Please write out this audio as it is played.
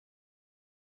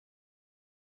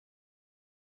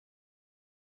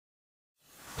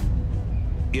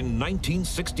In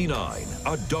 1969,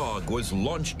 a dog was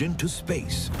launched into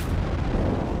space.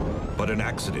 But an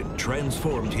accident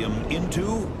transformed him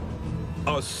into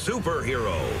a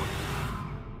superhero.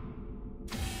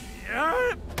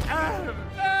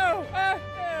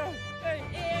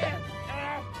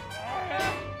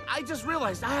 I just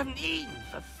realized I haven't eaten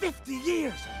for 50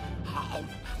 years.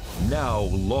 Now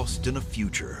lost in a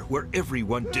future where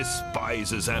everyone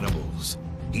despises animals,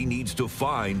 he needs to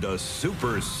find a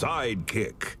super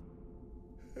sidekick.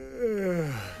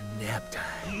 Nap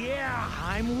time. Yeah,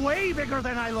 I'm way bigger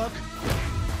than I look.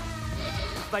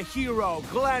 The hero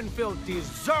Glenfield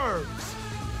deserves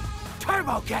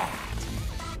Turbocat.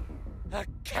 A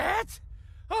cat?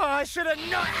 Oh, I should have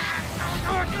known.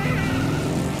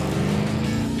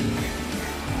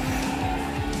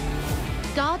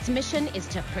 Guard's mission is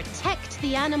to protect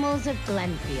the animals of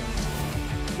Glenfield.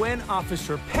 When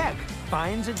Officer Peck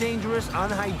finds a dangerous,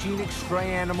 unhygienic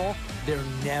stray animal, they're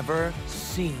never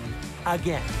seen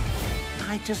again.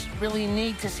 I just really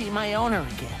need to see my owner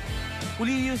again. Will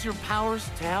you use your powers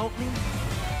to help me?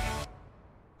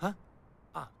 Huh?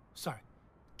 Ah, sorry.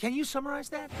 Can you summarize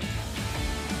that?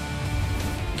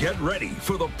 Get ready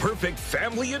for the perfect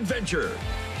family adventure.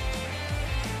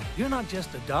 You're not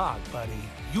just a dog, buddy.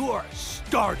 You're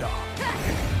Stardog.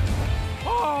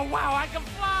 Oh, wow, I can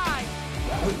fly!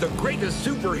 With the greatest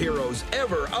superheroes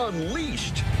ever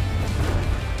unleashed.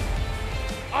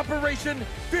 Operation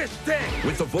Fish Tank!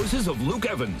 With the voices of Luke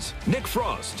Evans, Nick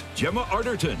Frost, Gemma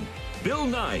Arterton, Bill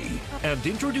Nye, and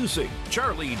introducing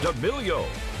Charlie D'Amelio.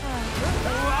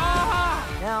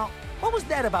 Now, what was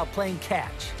that about playing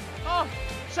catch? Oh,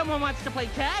 someone wants to play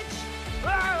catch?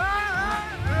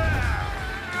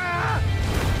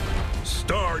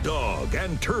 Stardog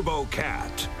and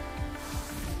Turbocat.